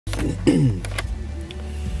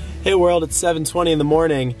Hey world, it's 7:20 in the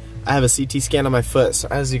morning. I have a CT scan on my foot, so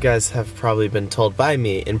as you guys have probably been told by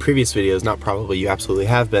me in previous videos, not probably, you absolutely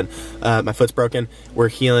have been, my foot's broken. We're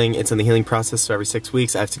healing, it's in the healing process, so every 6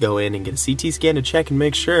 weeks I have to go in and get a CT scan to check and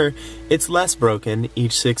make sure it's less broken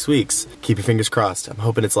each 6 weeks. Keep your fingers crossed. I'm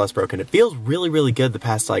hoping it's less broken. It feels really, really good the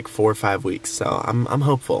past like 4 or 5 weeks, so I'm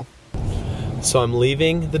hopeful. So I'm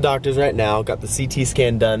leaving the doctor's right now, got the CT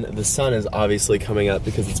scan done. The sun is obviously coming up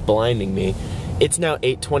because it's blinding me. It's now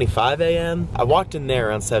 8:25 a.m. I walked in there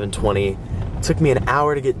around 7:20. It took me an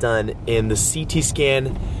hour to get done, and the CT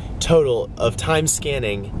scan total of time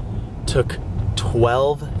scanning took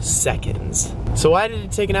 12 seconds. So why did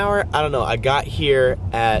it take an hour? I don't know. I got here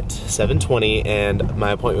at 7:20 and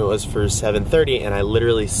my appointment was for 7:30, and I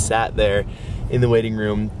literally sat there in the waiting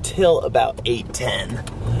room till about 8:10.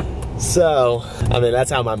 So, I mean, that's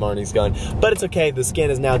how my morning's going. But it's okay, the scan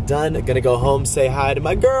is now done. I'm gonna go home, say hi to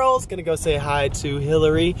my girls, gonna go say hi to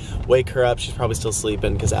Hillary, wake her up, she's probably still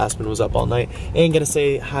sleeping because Aspen was up all night, and gonna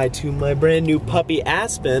say hi to my brand new puppy,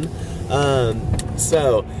 Aspen.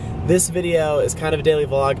 So, this video is kind of a daily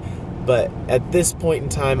vlog, but at this point in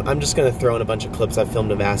time, I'm just gonna throw in a bunch of clips I've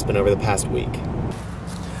filmed of Aspen over the past week.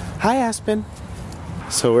 Hi, Aspen.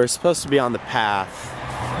 So we're supposed to be on the path,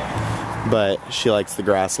 but she likes the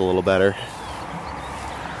grass a little better.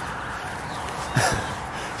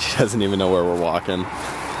 She doesn't even know where we're walking.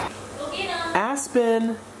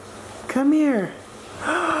 Aspen, come here.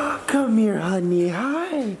 Come here, honey.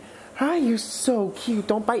 Hi. Hi, you're so cute.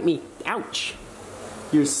 Don't bite me. Ouch.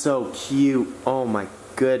 You're so cute. Oh my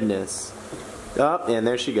goodness. Oh, and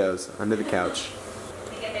there she goes, under the couch.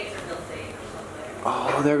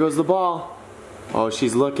 Oh, there goes the ball. Oh,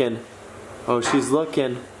 she's looking. Oh, she's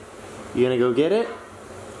looking. You gonna go get it?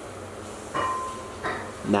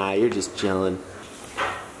 Nah, you're just chilling.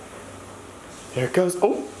 There it goes.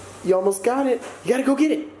 Oh, you almost got it. You gotta go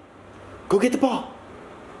get it. Go get the ball.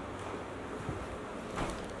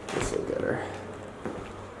 This will get her.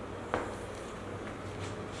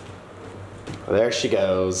 Oh, there she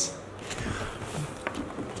goes.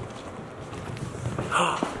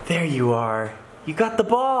 Oh, there you are. You got the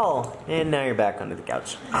ball. And now you're back under the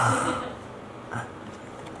couch.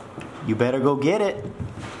 You better go get it.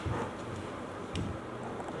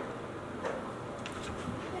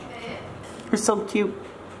 You're so cute.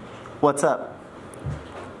 What's up?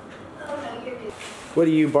 What are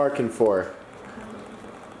you barking for?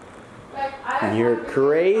 You're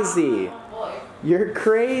crazy. You're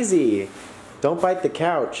crazy. Don't bite the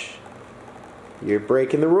couch. You're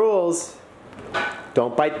breaking the rules.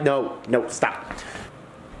 Don't bite. No, no, stop.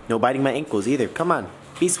 No biting my ankles either. Come on.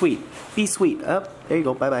 Be sweet. Be sweet. Up. There you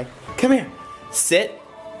go. Bye-bye. Come here. Sit.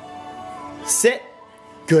 Sit.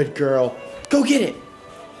 Good girl. Go get it.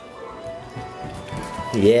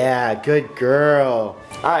 Yeah, good girl.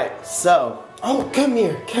 Alright, so. Oh, come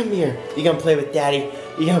here. Come here. You gonna play with Daddy?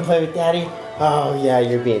 You gonna play with Daddy? Oh, yeah,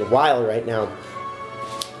 you're being wild right now.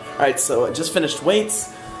 Alright, so I just finished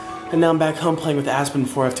weights. And now I'm back home playing with Aspen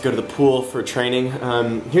before I have to go to the pool for training.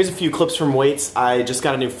 Here's a few clips from weights. I just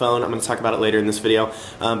got a new phone. I'm going to talk about it later in this video.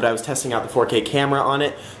 But I was testing out the 4K camera on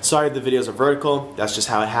it. Sorry the videos are vertical. That's just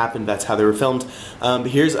how it happened. That's how they were filmed. But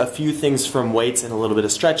here's a few things from weights and a little bit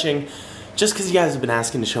of stretching. Just because you guys have been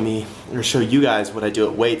asking to show me, or show you guys what I do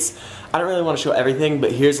at weights. I don't really want to show everything,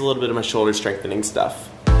 but here's a little bit of my shoulder strengthening stuff.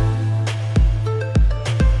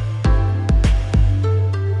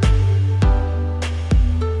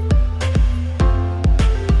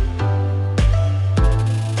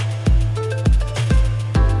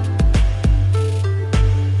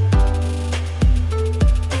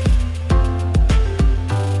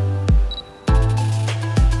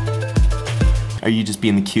 Are you just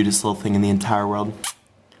being the cutest little thing in the entire world?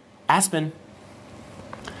 Aspen.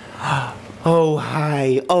 Oh,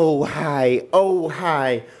 hi. Oh, hi. Oh,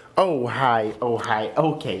 hi. Oh, hi. Oh, hi.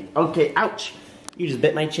 Okay. Okay. Ouch. You just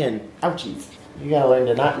bit my chin. Ouchies. You gotta learn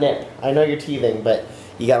to not nip. I know you're teething, but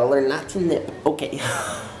you gotta learn not to nip. Okay.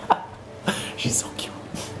 She's so cute.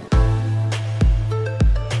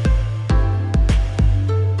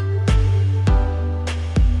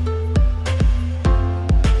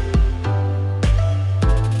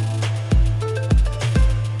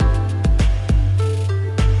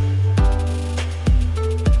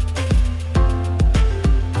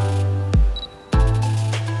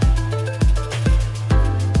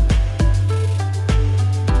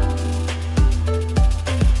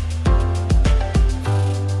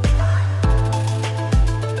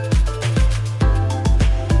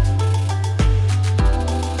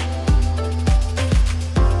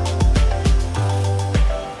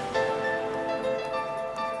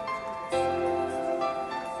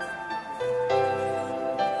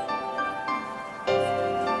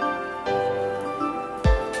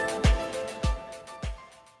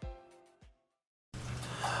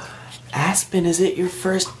 Aspen, is it your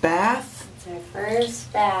first bath? It's her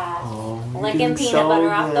first bath. Oh, licking peanut butter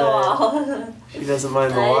off the wall. She doesn't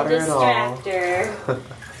mind the water at all. Distract her.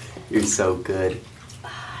 You're so good.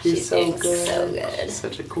 You're She's so doing good. so good.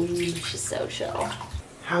 Such a queen. She's so chill.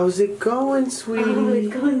 How's it going, sweetie? Oh,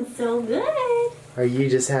 it's going so good. Are you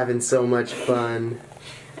just having so much fun?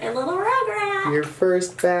 My little rugrat. Your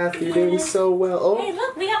first bath, you're doing so well. Oh, Hey,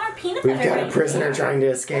 look, we got more peanut butter. we've got a prisoner trying to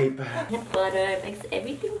escape. Peanut butter makes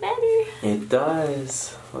everything better. It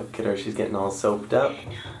does. Look at her, she's getting all soaped up.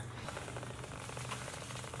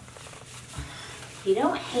 You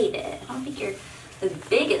don't hate it. I don't think you're the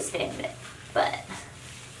biggest fan of it, but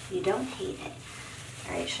you don't hate it.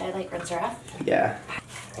 Alright, should I like rinse her off? Yeah.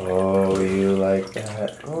 Oh, you like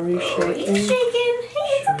that? Oh, are you shaking? It's shaking.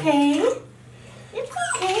 Hey, it's okay. It's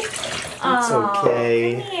okay. It's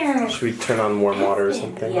okay. Come here. Should we turn on warm water or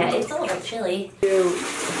something? Yeah, it's a little chilly. Cute.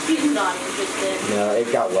 She's not interested. No,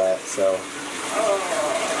 it got wet, so. Oh,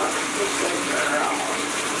 good girl.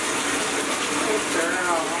 Good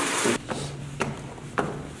girl.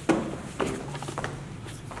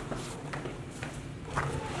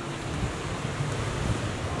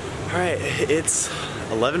 Alright, it's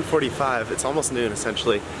 11:45. It's almost noon,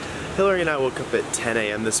 essentially. Hillary and I woke up at 10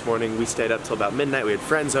 a.m. this morning. We stayed up till about midnight. We had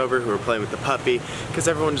friends over who were playing with the puppy because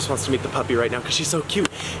everyone just wants to meet the puppy right now because she's so cute.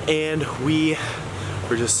 And we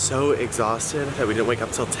were just so exhausted that we didn't wake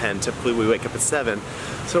up till 10. Typically we wake up at 7.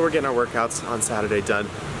 So we're getting our workouts on Saturday done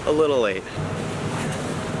a little late.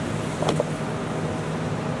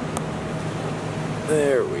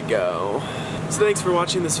 There we go. So thanks for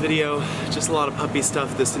watching this video. Just a lot of puppy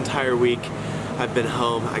stuff this entire week. I've been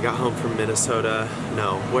home. I got home from Minnesota.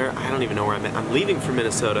 No, where? I don't even know where I'm at. I'm leaving for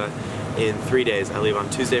Minnesota in 3 days. I leave on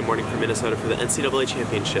Tuesday morning for Minnesota for the NCAA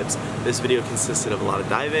championships. This video consisted of a lot of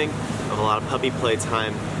diving, of a lot of puppy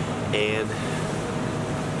playtime, and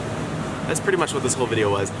that's pretty much what this whole video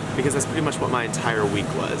was, because that's pretty much what my entire week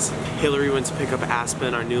was. Hillary went to pick up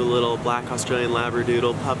Aspen, our new little black Australian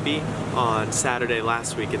Labradoodle puppy, on Saturday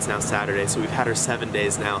last week. It's now Saturday, so we've had her 7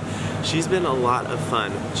 days now. She's been a lot of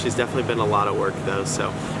fun. She's definitely been a lot of work though,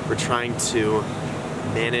 so we're trying to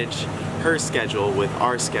manage her schedule with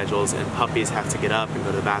our schedules, and puppies have to get up and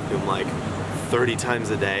go to the bathroom like 30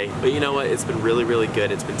 times a day. But you know what? It's been really, really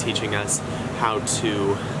good. It's been teaching us how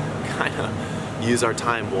to kind of use our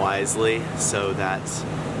time wisely so that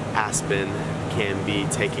Aspen can be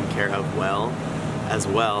taken care of well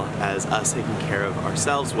as us taking care of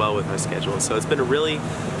ourselves well with our schedule. So it's been a really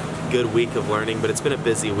good week of learning, but it's been a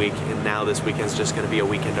busy week, and now this weekend's just going to be a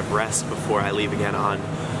weekend of rest before I leave again on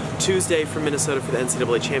Tuesday for Minnesota for the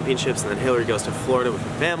NCAA championships, and then Hillary goes to Florida with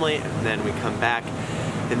her family, and then we come back,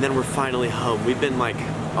 and then we're finally home. We've been like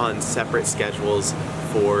on separate schedules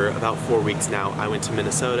for about 4 weeks now. I went to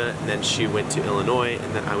Minnesota, and then she went to Illinois,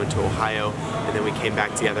 and then I went to Ohio, and then we came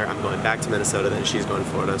back together. I'm going back to Minnesota, then she's going to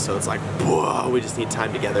Florida, so it's like, whoa, we just need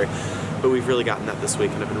time together. But we've really gotten that this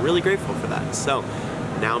week, and I've been really grateful for that. So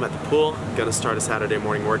now I'm at the pool, gonna start a Saturday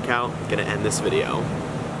morning workout, gonna end this video.